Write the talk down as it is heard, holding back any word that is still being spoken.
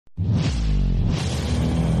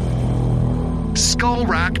Skull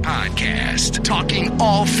Rock Podcast, talking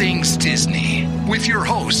all things Disney, with your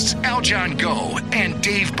hosts, Aljon Go and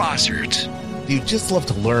Dave Bossert. Do you just love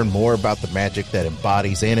to learn more about the magic that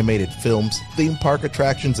embodies animated films, theme park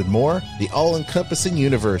attractions, and more? The all-encompassing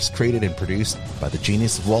universe created and produced by the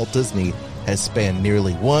genius of Walt Disney has spanned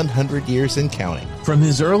nearly 100 years and counting. From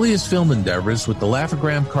his earliest film endeavors with the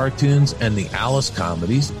Laugh-O-Gram cartoons and the Alice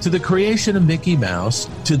comedies, to the creation of Mickey Mouse,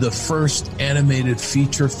 to the first animated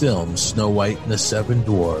feature film, Snow White and the Seven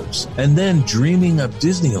Dwarfs, and then dreaming up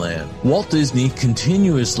Disneyland, Walt Disney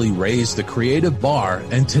continuously raised the creative bar,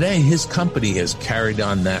 and today his company has carried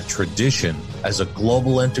on that tradition as a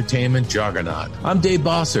global entertainment juggernaut. I'm Dave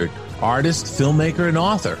Bossert, artist, filmmaker, and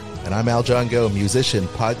author. And I'm Aljon Go, musician,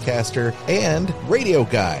 podcaster, and radio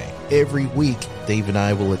guy. Every week, Dave and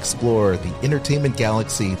I will explore the entertainment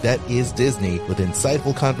galaxy that is Disney with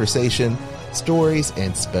insightful conversation, stories,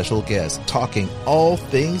 and special guests talking all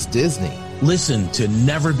things Disney. Listen to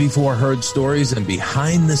never-before-heard stories and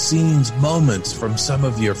behind-the-scenes moments from some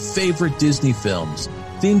of your favorite Disney films,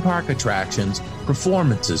 theme park attractions,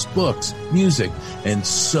 performances, books, music, and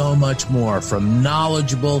so much more from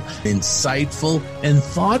knowledgeable, insightful, and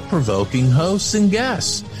thought-provoking hosts and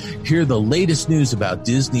guests. Hear the latest news about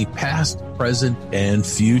Disney past, present, and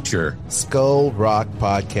future. Skull Rock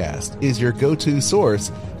Podcast is your go-to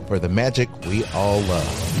source for the magic we all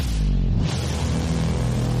love.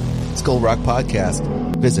 Skull Rock Podcast.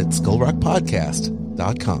 Visit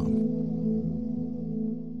skullrockpodcast.com.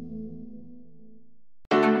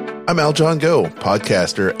 I'm Aljon Go,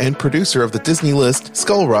 podcaster and producer of the Disney List,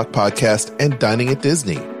 Skull Rock Podcast, and Dining at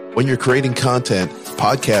Disney. When you're creating content,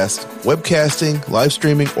 podcast, webcasting, live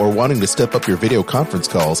streaming, or wanting to step up your video conference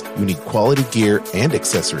calls, you need quality gear and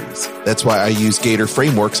accessories. That's why I use Gator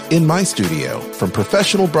Frameworks in my studio. From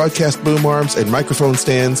professional broadcast boom arms and microphone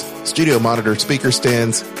stands, studio monitor speaker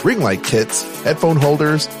stands, ring light kits, headphone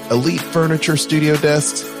holders, elite furniture studio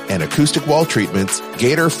desks, and acoustic wall treatments,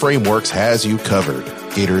 Gator Frameworks has you covered.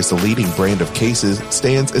 Gator is the leading brand of cases,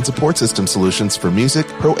 stands, and support system solutions for music,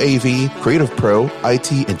 Pro AV, Creative Pro,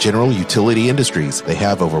 IT, and general utility industries. They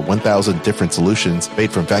have over 1,000 different solutions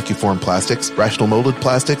made from vacuum formed plastics, rational molded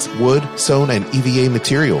plastics, wood, sewn, and EVA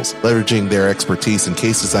materials. Leveraging their expertise in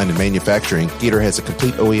case design and manufacturing, Gator has a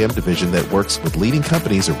complete OEM division that works with leading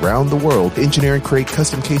companies around the world to engineer and create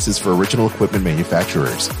custom cases for original equipment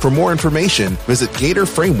manufacturers. For more information, visit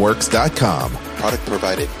GatorFrameworks.com. Product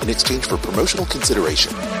provided in exchange for promotional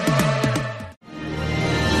consideration.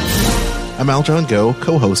 I'm Aljon Go,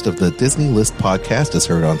 co-host of the Disney List podcast as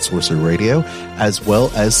heard on Sorcerer Radio, as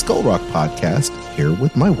well as Skull Rock Podcast, here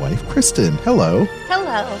with my wife, Kristen. Hello.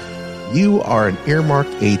 Hello. You are an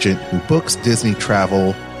earmarked agent who books Disney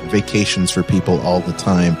travel, vacations for people all the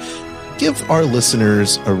time. Give our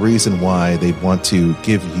listeners a reason why they want to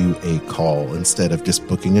give you a call instead of just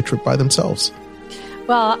booking a trip by themselves.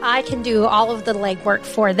 Well, I can do all of the legwork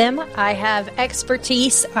for them. I have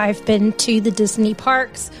expertise. I've been to the Disney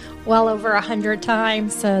parks well over 100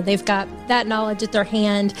 times, so they've got that knowledge at their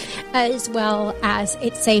hand, as well as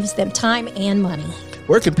it saves them time and money.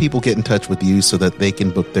 Where can people get in touch with you so that they can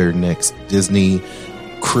book their next Disney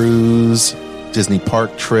cruise, Disney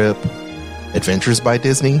park trip, Adventures by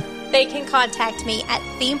Disney? They can contact me at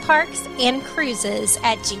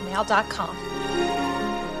themeparksandcruises@gmail.com.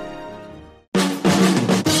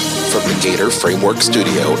 From the Gator Framework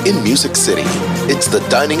Studio in Music City, it's the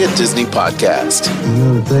Dining at Disney podcast. You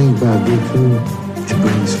know the thing about good food, it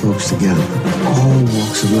brings folks together, all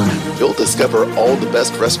walks of life. You'll discover all the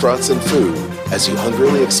best restaurants and food as you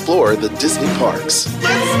hungrily explore the Disney parks.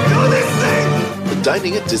 Let's do this thing! The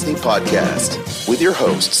Dining at Disney podcast with your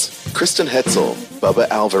hosts, Kristen Hetzel, Bubba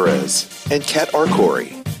Alvarez, and Kat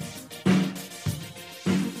Arcori.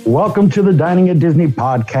 Welcome to the Dining at Disney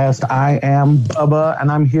podcast. I am Bubba,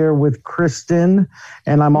 and I'm here with Kristen,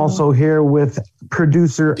 and I'm also here with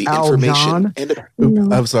producer Aljon.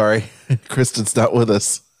 I'm sorry, Kristen's not with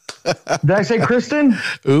us. Did I say Kristen?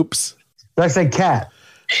 Oops. Did I say Kat?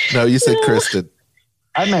 No, you said Kristen.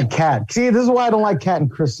 I meant Kat. See, this is why I don't like Kat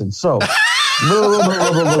and Kristen. So,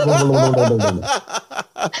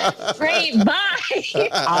 great,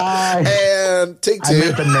 bye. And take two. I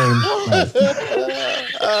meant the name.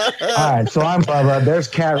 All right, so I'm Bubba. There's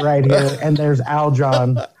Kat right here, and there's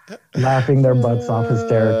Aljon laughing their butts off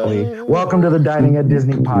hysterically. Welcome to the Dining at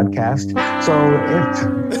Disney podcast. So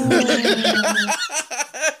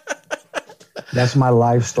That's my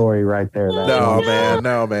life story right there. No, man.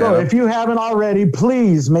 So if you haven't already,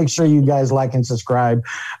 please make sure you guys like and subscribe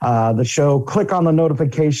the show. Click on the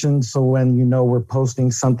notifications so when you know we're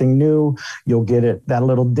posting something new, you'll get that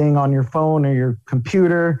little ding on your phone or your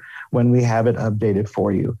computer when we have it updated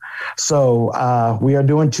for you. So we are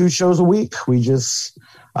doing 2 shows a week. We just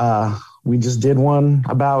did one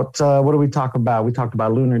about, what did we talk about? We talked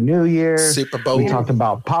about Lunar New Year. Super Bowl. We talked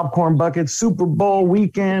about popcorn buckets, Super Bowl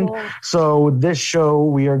weekend. So this show,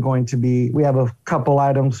 we have a couple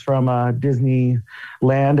items from Disneyland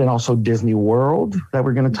and also Disney World that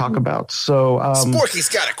we're going to talk about. So Sporky's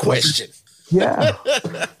got a question. Yeah.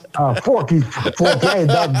 Forky. Hey,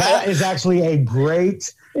 that is actually a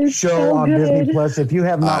great show on Disney Plus. If you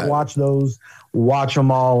have not watched those, watch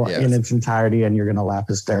them all in its entirety, and you're going to laugh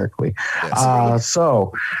hysterically. Yes.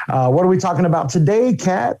 So what are we talking about today,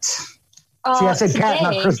 Kat? See, I said Kat,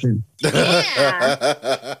 not Kristen.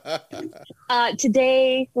 Yeah.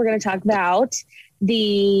 Today, we're going to talk about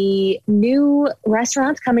the new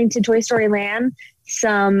restaurants coming to Toy Story Land,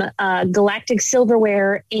 some galactic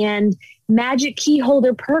silverware, and magic key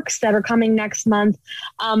holder perks that are coming next month.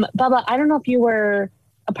 Bubba, I don't know if you were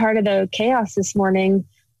a part of the chaos this morning,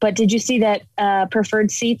 but did you see that preferred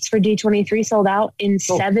seats for D23 sold out in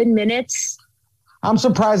 7 minutes? I'm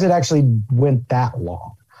surprised it actually went that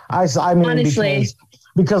long. I mean, honestly,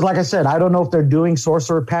 because like I said, I don't know if they're doing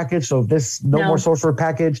Sorcerer Package. So if this no more Sorcerer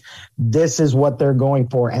Package, this is what they're going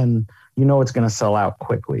for. And you know it's going to sell out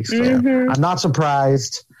quickly. So I'm not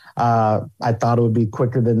surprised. I thought it would be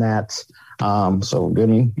quicker than that. So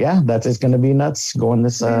good. Yeah, it's going to be nuts going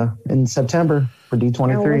this in September for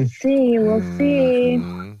D23. We'll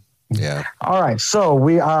see. Yeah. All right. So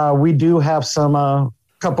we do have some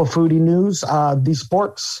couple foodie news. The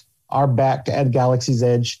sporks are back at Galaxy's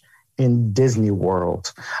Edge in Disney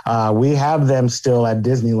World. We have them still at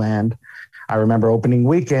Disneyland. I remember opening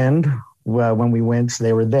weekend when we went,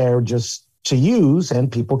 they were there just to use,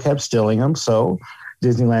 and people kept stealing them. So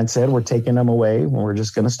Disneyland said, we're taking them away and we're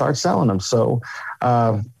just going to start selling them. So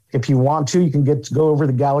if you want to, you can go over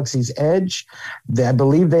to Galaxy's Edge. I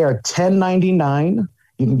believe they are $10.99.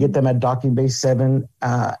 You can get them at Docking Bay 7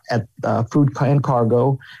 at Food and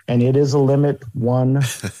Cargo. And it is a limit, 1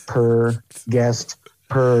 per guest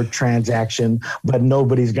per transaction, but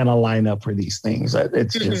nobody's going to line up for these things.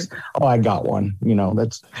 It's just, I got one. You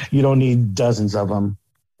don't need dozens of them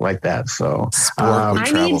like that. So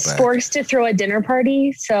I need sporks to throw a dinner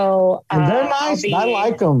party. So they're nice. I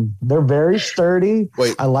like them. They're very sturdy.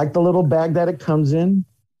 Wait. I like the little bag that it comes in.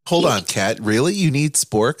 Hold on, Kat. Really? You need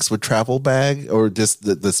sporks with travel bag, or just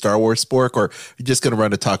the Star Wars spork, or you're just going to run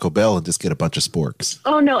to Taco Bell and just get a bunch of sporks?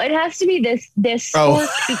 Oh no, it has to be this spork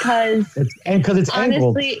because it's honestly,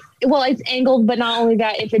 angled. Well, it's angled, but not only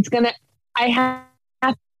that, if it's I have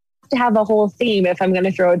to have a whole theme if I'm going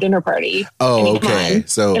to throw a dinner party. Oh, okay.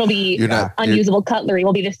 So it'll be unusable cutlery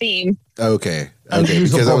will be the theme. Okay.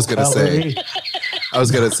 Because I was going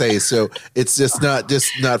to say, so it's just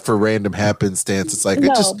not for random happenstance. It's like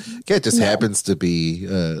it just happens to be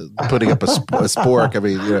putting up a spork. I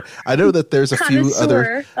mean, I know that there's a few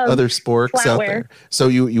other sporks out there. So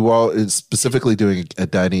you all is specifically doing a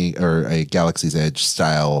dining or a Galaxy's Edge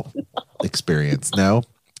style experience? No.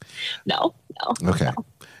 Okay. No.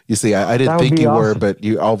 You see, I didn't think you were, but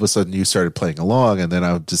you all of a sudden you started playing along, and then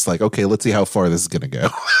I'm just like, okay, let's see how far this is going to go.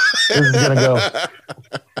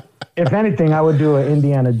 If anything, I would do an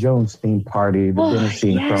Indiana Jones themed party. The dinner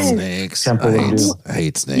scene from Snakes. Temple I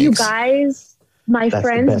hate snakes. You guys, my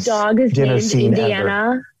friend's dog is named Indiana.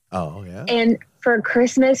 Ever. Oh yeah. And for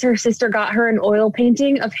Christmas, her sister got her an oil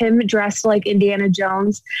painting of him dressed like Indiana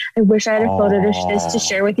Jones. I wish I had a photo to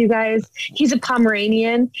share with you guys. He's a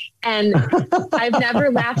Pomeranian, and I've never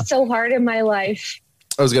laughed so hard in my life.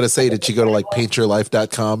 I was going to say, did you go to like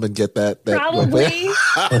paintyourlife.com and get that? Probably.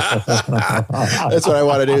 That's what I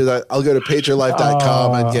want to do. Is I'll go to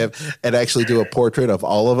paintyourlife.com and actually do a portrait of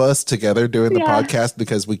all of us together doing the podcast,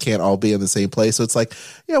 because we can't all be in the same place. So it's like,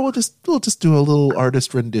 we'll just do a little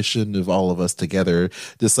artist rendition of all of us together,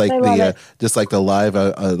 just like the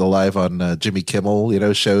live on Jimmy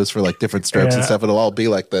Kimmel, shows for like different strokes and stuff. It'll all be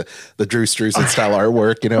like the Drew Struzan style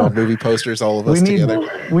artwork, movie posters, all of us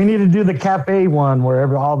together. We need to do the cafe one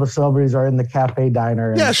where all the celebrities are in the cafe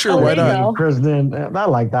diner. Yeah, sure. Why not? President, I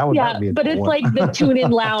like that one. Yeah, but it's like the Tune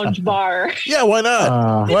In Lounge bar. Yeah, why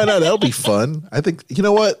not? Why not? That'll be fun. I think, you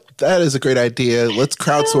know what? That is a great idea. Let's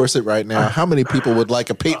crowdsource it right now. How many people would like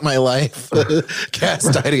a Paint My Life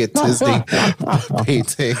cast dining at Disney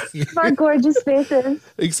painting? Our gorgeous faces.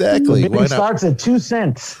 Exactly. It starts at 2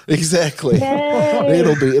 cents. Exactly. Yay.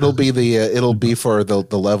 It'll be for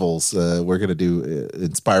the levels. We're gonna do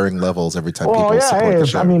inspiring levels every time people support the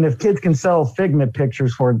show. If kids can sell Figment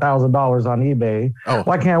pictures for $1,000 on eBay,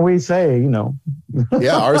 why can't we say,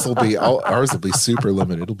 Yeah, ours will be super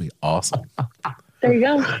limited. It'll be awesome. There you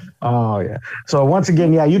go. Oh yeah. So once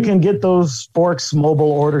again, you can get those forks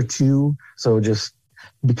mobile order too. So just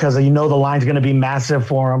because the line's going to be massive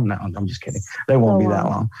for them. No, I'm just kidding. They won't be that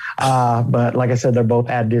long. But like I said, they're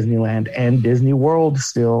both at Disneyland and Disney World,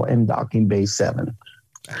 still in Docking Bay 7.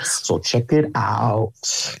 Nice. So check it out.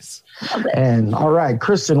 Nice. And all right,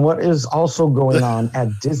 Kristen, what is also going on at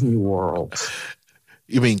Disney World?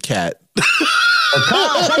 You mean Cat? Oh,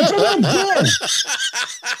 gosh, I did it again.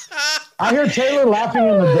 I hear Taylor laughing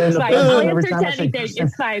in the I'll every answer time to I say anything. Kristen.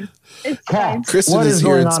 It's fine. It's Kat, fine. Kristen what is here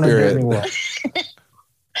going in on spirit. at Disney World?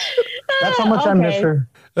 That's how much I miss her.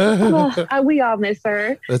 We all miss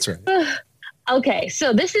her. That's right. Okay,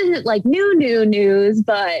 so this isn't like new news,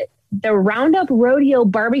 but the Roundup Rodeo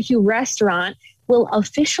Barbecue Restaurant will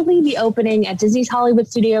officially be opening at Disney's Hollywood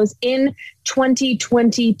Studios in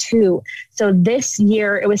 2022. So this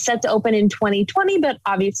year it was set to open in 2020, but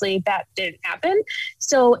obviously that didn't happen.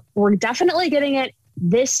 So we're definitely getting it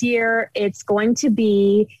this year. It's going to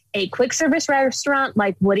be a quick service restaurant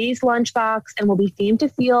like Woody's Lunchbox and will be themed to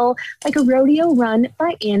feel like a rodeo run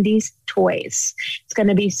by Andy's Toys. It's going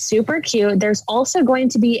to be super cute. There's also going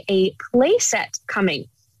to be a play set coming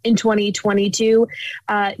in 2022,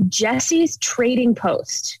 Jesse's Trading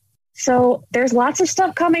Post. So there's lots of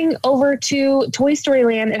stuff coming over to Toy Story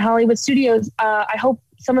Land at Hollywood Studios. I hope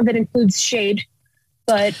some of it includes shade,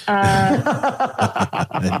 but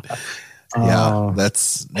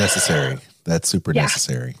that's necessary. That's super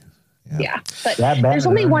necessary. Yeah. But there's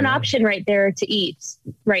only one option right there to eat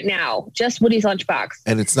right now, just Woody's Lunchbox.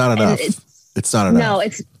 And it's not enough. It's not enough. No,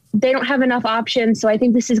 they don't have enough options. So I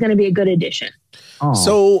think this is going to be a good addition.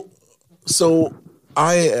 Oh. So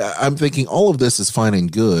I'm thinking all of this is fine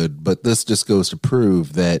and good, but this just goes to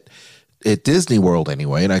prove that at Disney World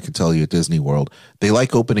anyway, and I can tell you at Disney World, they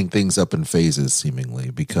like opening things up in phases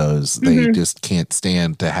seemingly because they just can't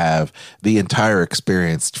stand to have the entire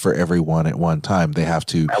experience for everyone at one time. They have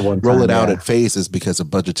to roll it out at phases because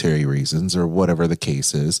of budgetary reasons or whatever the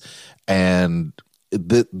case is. And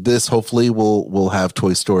this hopefully will have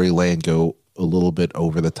Toy Story Land go a little bit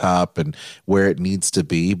over the top and where it needs to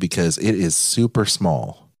be because it is super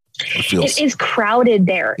small. It is crowded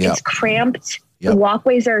there. Yep. It's cramped. Yep. The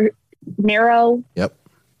walkways are narrow. Yep.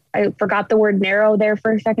 I forgot the word narrow there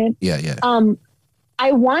for a second. Yeah.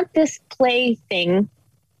 I want this play thing,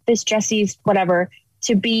 this Jesse's whatever,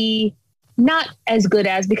 to be not as good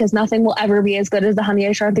as, because nothing will ever be as good as the Honey,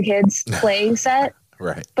 I Shrunk the Kids play set.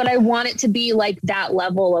 Right. But I want it to be like that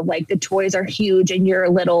level of like the toys are huge and you're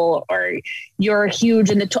little, or you're huge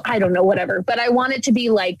and I don't know, whatever. But I want it to be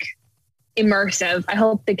like immersive. I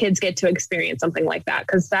hope the kids get to experience something like that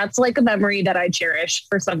because that's like a memory that I cherish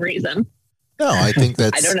for some reason. No, I think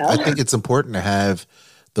that's, I don't know. I think it's important to have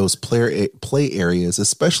those play areas,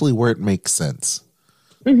 especially where it makes sense.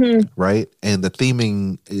 Right. And the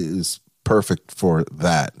theming is perfect for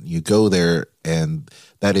that. You go there and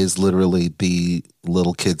that is literally the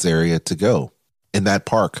little kids area to go in that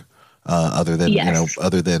park. Other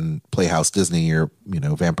than Playhouse Disney or,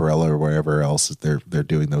 Vampirella or wherever else they're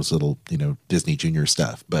doing those little, Disney Junior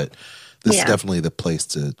stuff. But this is definitely the place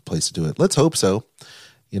to do it. Let's hope so,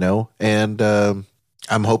 and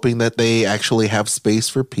I'm hoping that they actually have space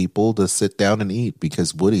for people to sit down and eat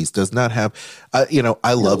because Woody's does not have,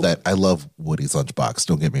 I love that. I love Woody's Lunchbox.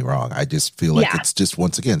 Don't get me wrong. I just feel like it's just,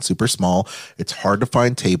 once again, super small. It's hard to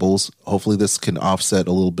find tables. Hopefully this can offset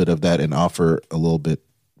a little bit of that and offer a little bit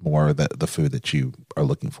more of the food that you are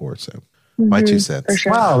looking for. So my 2 cents.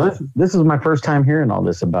 Sure. Wow. This is my first time hearing all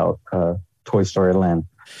this about Toy Story Land.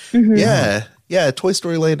 Yeah. Toy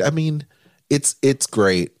Story Land. I mean, it's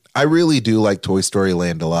great. I really do like Toy Story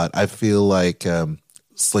Land a lot. I feel like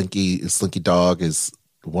Slinky Dog is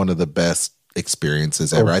one of the best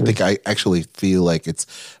experiences ever. I think I actually feel like it's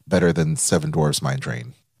better than Seven Dwarfs Mine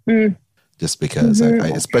Train. Just because, I,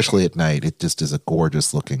 especially at night, it just is a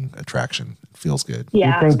gorgeous looking attraction. It feels good.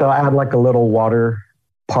 Yeah. You think they'll add like a little water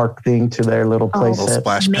park thing to their little place? Little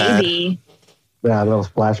splash pad. Maybe. Yeah, a little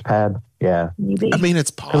splash pad. Yeah. Maybe. I mean,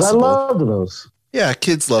 it's Because possible. I loved those. Yeah,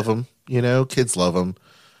 kids love them. Kids love them.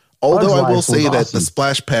 Although I will say that the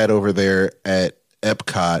splash pad over there at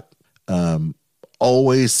Epcot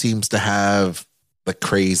always seems to have the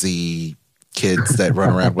crazy kids that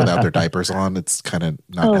run around without their diapers on. It's kind of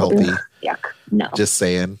not healthy. Yuck. No. Just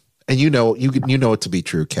saying. And you know it to be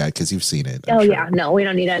true, Kat, because you've seen it. I'm sure. Yeah. No, we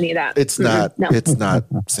don't need any of that. It's not. No. It's not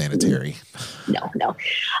sanitary. No.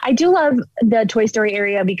 I do love the Toy Story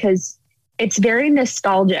area because it's very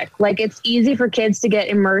nostalgic. Like, it's easy for kids to get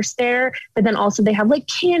immersed there, but then also they have like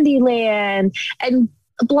Candyland and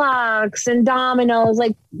Blocks and Dominoes,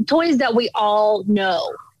 like toys that we all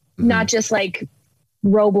know, not just like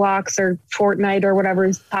Roblox or Fortnite or whatever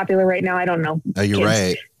is popular right now. I don't know. Oh, you're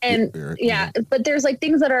right. And but there's like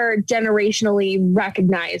things that are generationally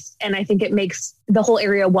recognized. And I think it makes the whole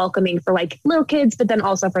area welcoming for like little kids, but then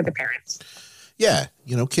also for the parents. Yeah.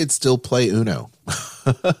 Kids still play Uno,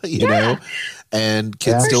 you know, and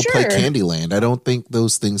kids still play Candyland. I don't think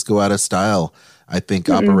those things go out of style. I think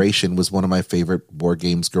Operation was one of my favorite board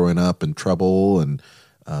games growing up, and Trouble and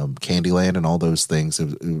Candyland and all those things.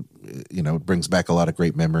 It brings back a lot of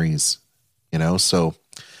great memories, so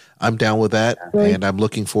I'm down with that. And I'm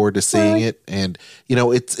looking forward to seeing it. And,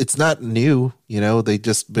 it's not new, they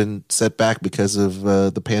just been set back because of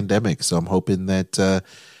the pandemic. So I'm hoping that,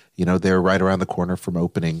 they're right around the corner from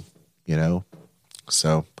opening,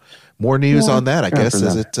 so more news on that, I guess,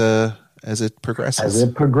 as it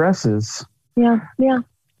progresses. Yeah.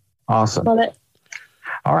 Awesome. Love it.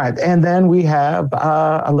 All right. And then we have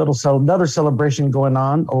another celebration going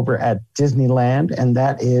on over at Disneyland, and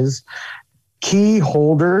that is Key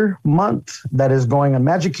Holder Month. That is going on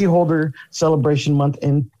Magic Key Holder Celebration Month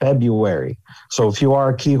in February. So if you are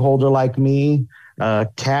a key holder like me,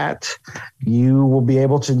 Kat, you will be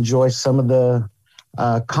able to enjoy some of the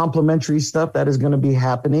complimentary stuff that is going to be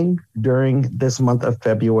happening during this month of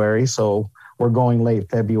February. So we're going late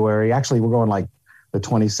February. Actually, we're going like the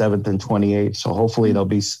 27th and 28th. So hopefully they'll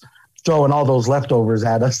be throwing all those leftovers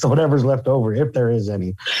at us, whatever's left over, if there is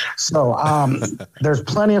any. So there's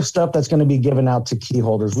plenty of stuff that's going to be given out to key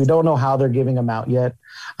holders. We don't know how they're giving them out yet.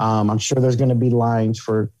 I'm sure there's going to be lines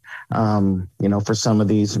for some of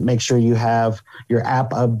these. Make sure you have your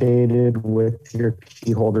app updated with your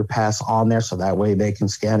key holder pass on there, so that way they can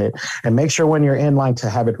scan it. And make sure when you're in line to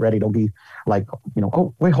have it ready. Don't be like,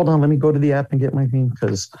 oh, wait, hold on, let me go to the app and get my thing,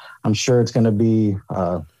 because I'm sure it's going to be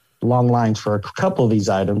long lines for a couple of these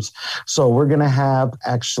items. So we're going to have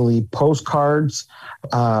actually postcards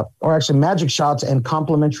or actually magic shots and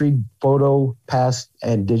complimentary photo pass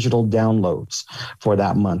and digital downloads for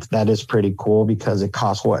that month. That is pretty cool because it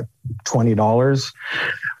costs $20,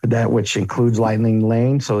 that which includes Lightning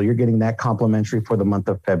Lane. So you're getting that complimentary for the month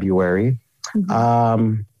of February.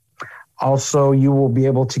 Also, you will be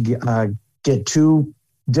able to get two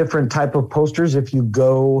different type of posters if you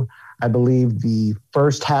go, I believe, the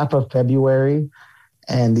first half of February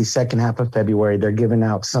and the second half of February. They're giving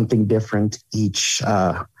out something different each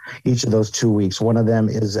of those 2 weeks. One of them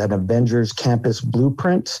is an Avengers Campus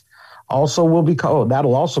Blueprint.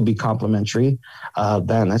 That'll also be complimentary.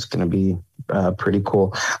 That's going to be pretty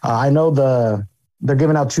cool. I know they're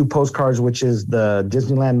giving out two postcards, which is the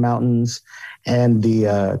Disneyland Mountains and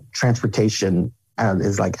the transportation.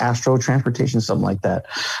 Is like Astro Transportation, something like that.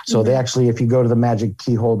 So they actually, if you go to the Magic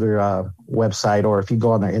Key Holder website, or if you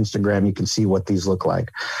go on their Instagram, you can see what these look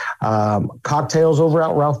like. Cocktails over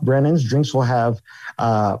at Ralph Brennan's. Drinks will have,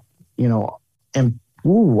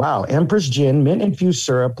 Empress Gin, mint infused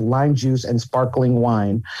syrup, lime juice, and sparkling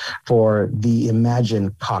wine for the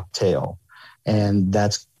Imagine cocktail. And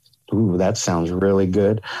that sounds really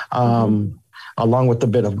good. Along with a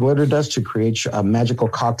bit of glitter dust to create a magical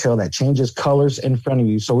cocktail that changes colors in front of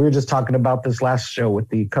you. So we were just talking about this last show with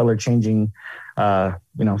the color changing,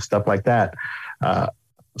 stuff like that.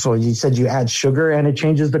 So you said you add sugar and it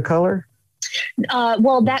changes the color?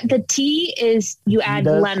 The tea is you add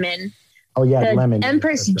lemon. Oh yeah, lemon.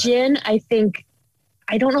 Empress Gin, I think,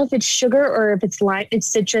 I don't know if it's sugar or if it's lime. It's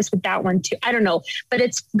citrus with that one too. I don't know, but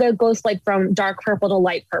it goes like from dark purple to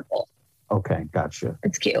light purple. Okay, gotcha.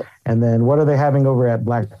 It's cute. And then what are they having over at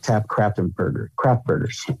Black Tap Craft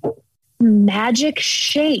Burgers? Magic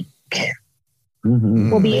Shake.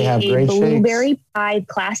 Will be a blueberry shakes. Pie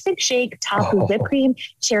classic shake topped with whipped cream,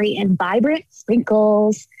 cherry, and vibrant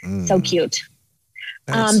sprinkles. So cute.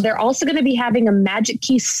 Nice. They're also going to be having a Magic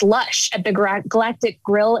Key slush at the Galactic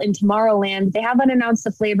Grill in Tomorrowland. They haven't announced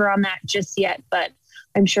the flavor on that just yet, but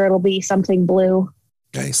I'm sure it'll be something blue.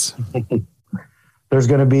 Nice. There's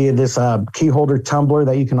going to be this key holder tumbler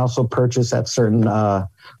that you can also purchase at certain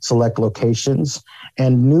select locations,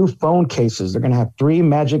 and new phone cases. They're going to have 3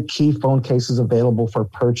 Magic Key phone cases available for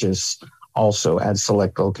purchase also at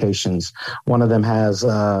select locations. One of them has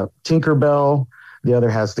Tinkerbell, the other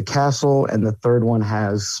has the Castle, and the third one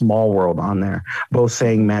has Small World on there, both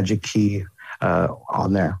saying Magic Key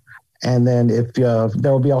on there. And then if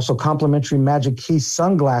there will be also complimentary Magic Key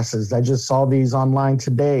sunglasses. I just saw these online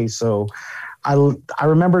today. So I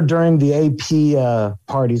remember during the AP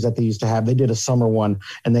parties that they used to have, they did a summer one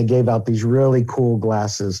and they gave out these really cool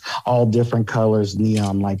glasses, all different colors,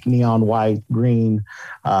 neon, like neon white, green,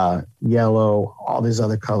 yellow, all these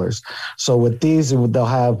other colors. So with these, they'll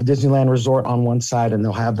have Disneyland Resort on one side and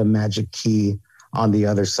they'll have the Magic Key on the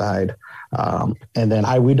other side. And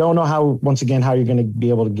then we don't know how you're going to be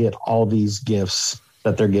able to get all these gifts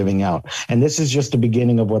that they're giving out. And this is just the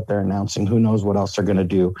beginning of what they're announcing. Who knows what else they're going to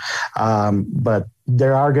do. But they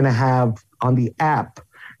are going to have on the app,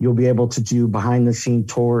 you'll be able to do behind the scene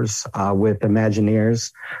tours with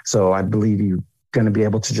Imagineers. So I believe you're going to be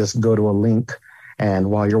able to just go to a link. And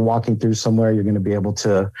while you're walking through somewhere, you're going to be able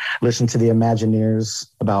to listen to the Imagineers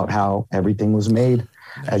about how everything was made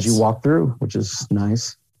as you walk through, which is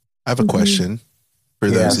nice. I have a question for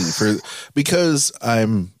those because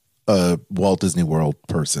I'm a Walt Disney World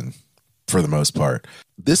person for the most part.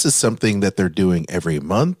 This is something that they're doing every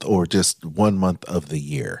month or just 1 month of the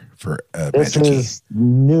year for this Magic is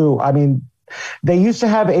new. I mean, they used to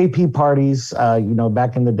have AP parties,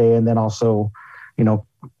 back in the day, and then also,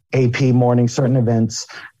 AP morning, certain events.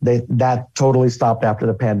 That totally stopped after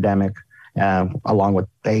the pandemic, along with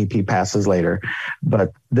the AP passes later.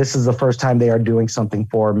 But this is the first time they are doing something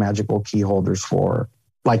for magical key holders for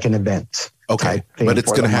like an event. Okay, but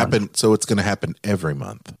it's going to happen. So it's going to happen every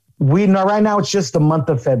month. We know right now it's just the month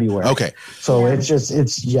of February. Okay, so it's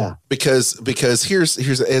because here's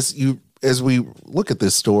as we look at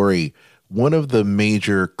this story, one of the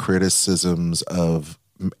major criticisms of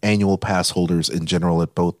annual pass holders in general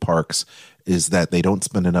at both parks is that they don't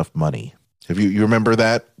spend enough money. Have you remember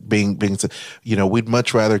that being we'd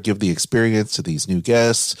much rather give the experience to these new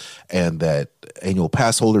guests, and that annual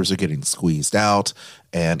pass holders are getting squeezed out,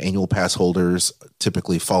 and annual pass holders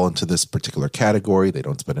typically fall into this particular category. They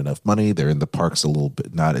don't spend enough money. They're in the parks a little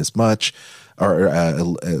bit, not as much, or a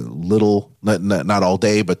little, not all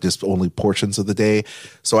day, but just only portions of the day.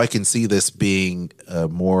 So I can see this being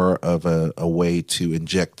more of a way to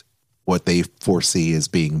inject what they foresee as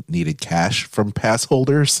being needed cash from pass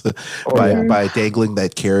holders by dangling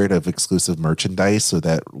that carrot of exclusive merchandise, so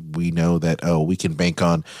that we know that, we can bank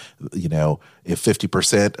on, if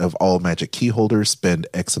 50% of all Magic Key holders spend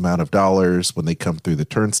X amount of dollars when they come through the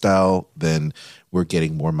turnstile, then we're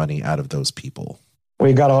getting more money out of those people. Well,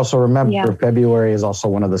 you got to also remember February is also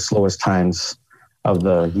one of the slowest times of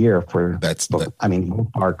the year for both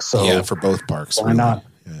parks. So for both parks. Why not?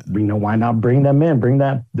 Why not bring them in? Bring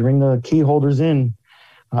the key holders in.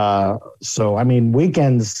 So, I mean,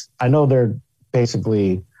 weekends, I know they're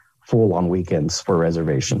basically full on weekends for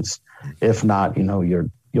reservations. If not,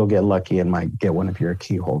 you'll get lucky and might get one if you're a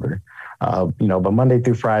key holder. But Monday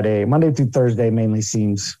through Thursday mainly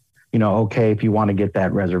seems, okay if you want to get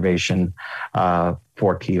that reservation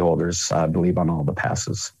for key holders, I believe, on all the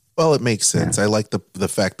passes. Well, it makes sense. I like the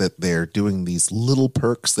fact that they're doing these little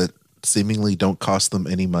perks that seemingly don't cost them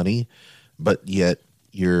any money, but yet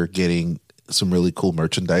you're some really cool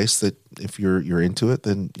merchandise that if you're into it,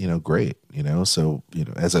 then great. So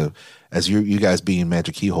as you guys being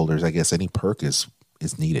Magic Key holders, I guess any perk is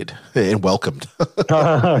needed and welcomed.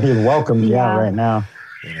 You're welcomed, right now.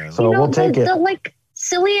 So we'll take it. The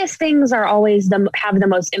silliest things are always have the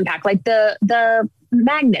most impact. Like the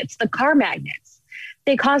magnets, the car magnets.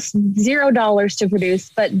 They cost $0 to produce,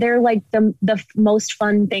 but they're like the most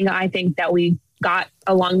fun thing I think that we got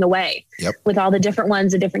along the way. Yep. With all the different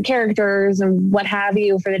ones, the different characters and what have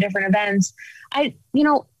you for the different events. I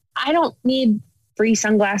don't need free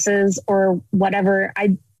sunglasses or whatever.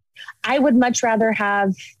 I would much rather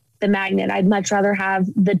have the magnet. I'd much rather have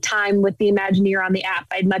the time with the Imagineer on the app.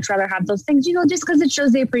 I'd much rather have those things, just because it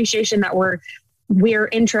shows the appreciation that we're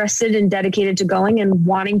interested and dedicated to going and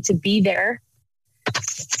wanting to be there.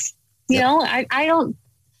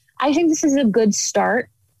 I think this is a good start.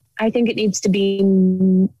 I think it needs to be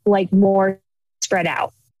more spread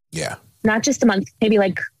out. Yeah. Not just a month, maybe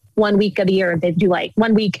 1 week of the year. They do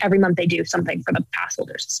 1 week every month. They do something for the pass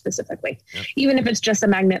holders specifically, even if it's just a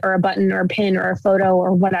magnet or a button or a pin or a photo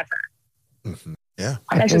or whatever. Mm-hmm. Yeah.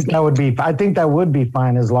 I think that would be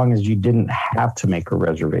fine as long as you didn't have to make a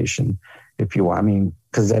reservation if you want. I mean,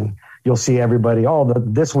 because then you'll see everybody,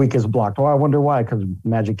 this week is blocked. Oh, I wonder why, because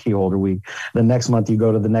Magic Key Holder Week. The next month you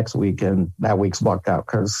go to the next week and that week's blocked out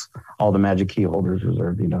because all the Magic Key holders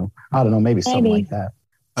reserved, I don't know, maybe something like that.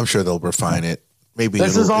 I'm sure they'll refine it. Maybe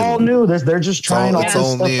this is all new. They're just trying all this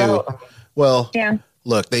stuff new. Out. Well,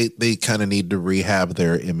 look, they kind of need to rehab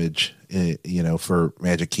their image, for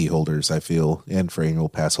Magic Key holders, I feel, and for annual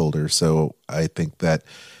pass holders. So I think that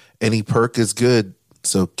any perk is good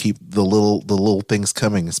So keep the little things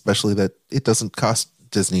coming, especially that it doesn't cost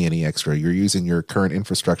Disney any extra. You're using your current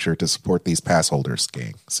infrastructure to support these pass holders,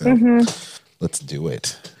 gang. So let's do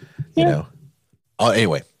it. You know. Oh,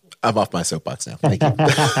 anyway, I'm off my soapbox now. Thank you.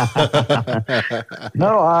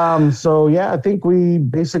 So yeah, I think we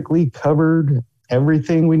basically covered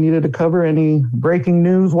everything we needed to cover. Any breaking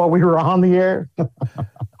news while we were on the air?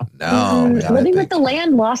 No. Living with the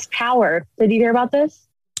Land lost power. Did you hear about this?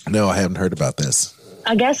 No, I haven't heard about this.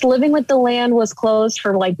 I guess Living with the Land was closed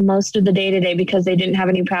for like most of the day today because they didn't have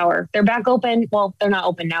any power. They're back open. Well, they're not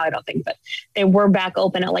open now, I don't think, but they were back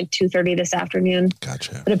open at like 2:30 this afternoon.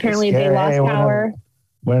 Gotcha. But apparently they lost power.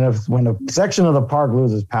 When a section of the park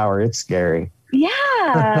loses power, it's scary.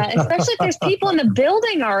 Yeah, especially if there's people in the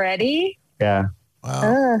building already. Yeah.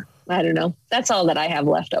 Wow. I don't know. That's all that I have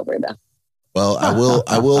left over though. Well,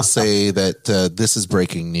 I will say that this is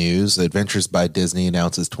breaking news. Adventures by Disney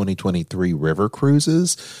announces 2023 river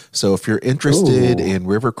cruises. So if you're interested in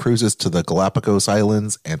river cruises to the Galapagos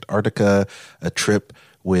Islands, Antarctica, a trip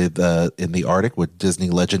with in the Arctic with Disney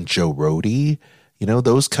legend Joe Rohde, you know,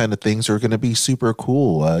 those kind of things are going to be super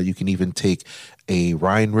cool. You can even take a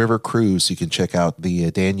Rhine River cruise. You can check out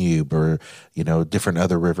the Danube or, you know, different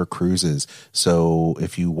other river cruises. So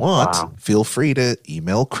if you want, feel free to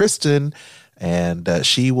email Kristen and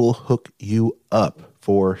she will hook you up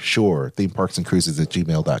for sure.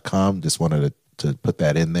 themeparksandcruises@gmail.com. Just wanted to put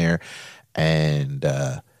that in there. And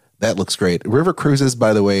that looks great. River cruises,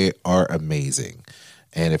 by the way, are amazing.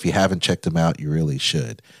 And if you haven't checked them out, you really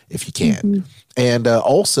should, if you can. And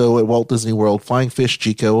also at Walt Disney World, Flying Fish,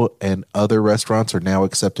 Chico, and other restaurants are now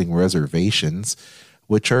accepting reservations,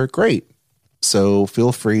 which are great. So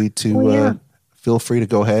feel free to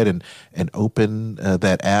go ahead and open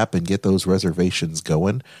that app and get those reservations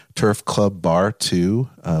going. Turf Club Bar 2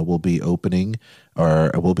 will be opening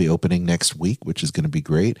next week, which is going to be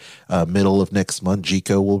great. Middle of next month,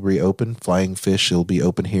 Jico will reopen. Flying Fish will be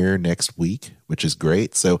open here next week, which is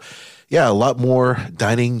great. So, yeah, a lot more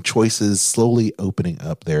dining choices slowly opening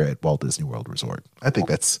up there at Walt Disney World Resort. I think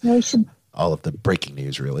that's all of the breaking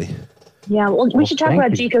news, really. Yeah, well, we should talk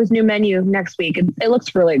about Jico's new menu next week. It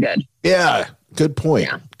looks really good. Yeah, good point.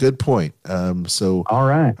 Yeah. Good point. So, all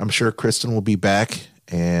right, I'm sure Kristen will be back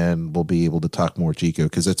and we'll be able to talk more Jico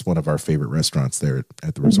because it's one of our favorite restaurants there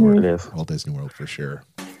at the resort. It is. Walt Disney World for sure.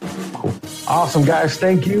 Cool. Awesome, guys.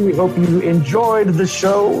 Thank you. We hope you enjoyed the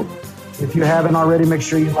show. If you haven't already, make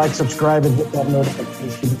sure you like, subscribe, and hit that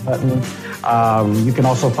notification button. You can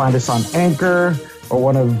also find us on Anchor or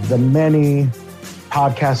one of the many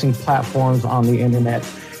podcasting platforms on the internet.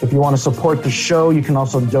 If you want to support the show, you can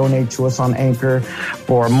also donate to us on Anchor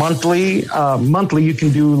for monthly. Monthly, you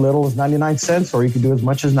can do little as 99 cents, or you can do as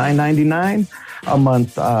much as $9.99 a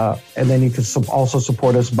month. And then you can also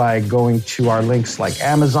support us by going to our links like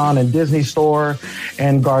Amazon and Disney Store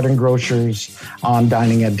and Garden Grocers on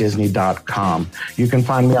diningatdisney.com. You can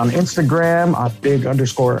find me on Instagram on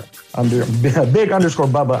big_Bubba_B.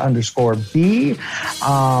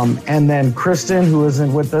 And then Kristen, who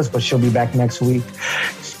isn't with us, but she'll be back next week.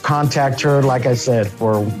 Contact her, like I said,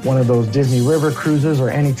 for one of those Disney River cruises or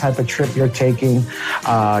any type of trip you're taking.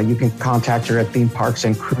 You can contact her at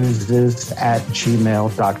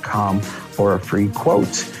themeparksandcruises@gmail.com for a free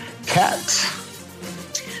quote. Kat.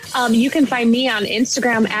 You can find me on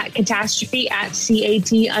Instagram at catastrophe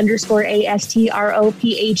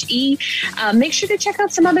 @CAT_ASTROPHE. Make sure to check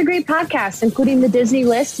out some other great podcasts, including the Disney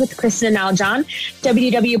List with Kristen and Al John,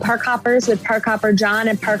 WW Park Hoppers with Park Hopper John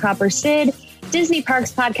and Park Hopper Sid, Disney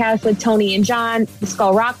Parks podcast with Tony and John, the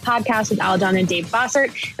Skull Rock podcast with Al John and Dave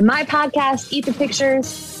Bossert, and my podcast, Eat the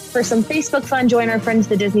Pictures. For some Facebook fun, join our friends,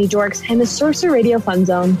 the Disney Dorks, and the Sorcerer Radio Fun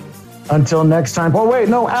Zone. Until next time. Oh, wait,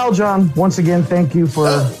 no, Al John, once again, thank you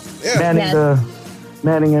for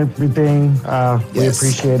manning everything. We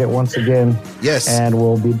appreciate it once again. Yes. And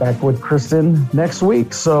we'll be back with Kristen next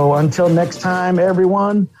week. So until next time,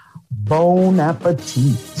 everyone, bon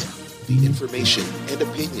appetit. The information and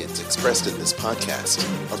opinions expressed in this podcast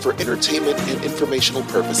are for entertainment and informational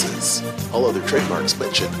purposes. All other trademarks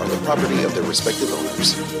mentioned are the property of their respective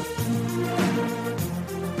owners.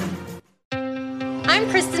 I'm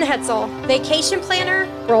Kristen Hetzel, vacation planner,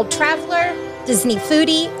 world traveler, Disney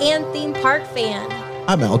foodie, and theme park fan.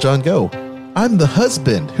 I'm Al John Go. I'm the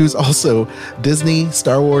husband who's also Disney,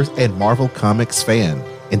 Star Wars, and Marvel Comics fan.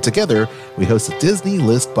 And together, we host a Disney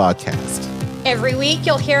List podcast. Every week,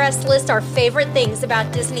 you'll hear us list our favorite things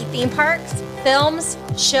about Disney theme parks, films,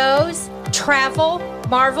 shows, travel,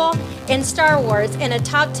 Marvel, and Star Wars in a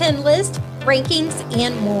top 10 list, rankings,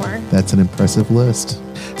 and more. That's an impressive list.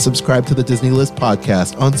 subscribe to the Disney List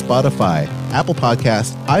podcast on Spotify, Apple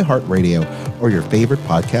Podcasts, iHeartRadio, or your favorite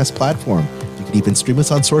podcast platform. You can even stream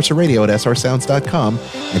us on Sorcerer Radio at srsounds.com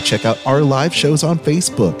and check out our live shows on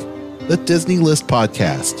Facebook. The Disney List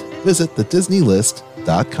Podcast. Visit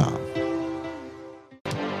thedisneylist.com.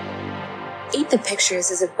 Eat the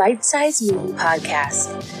Pictures is a bite-sized movie podcast.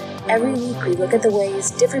 Every week we look at the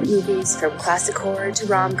ways different movies, from classic horror to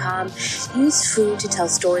rom-com, use food to tell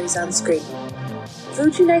stories on screen.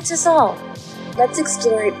 Food unites us all. Let's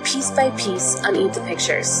explore it piece by piece on Eat the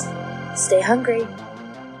Pictures. Stay hungry.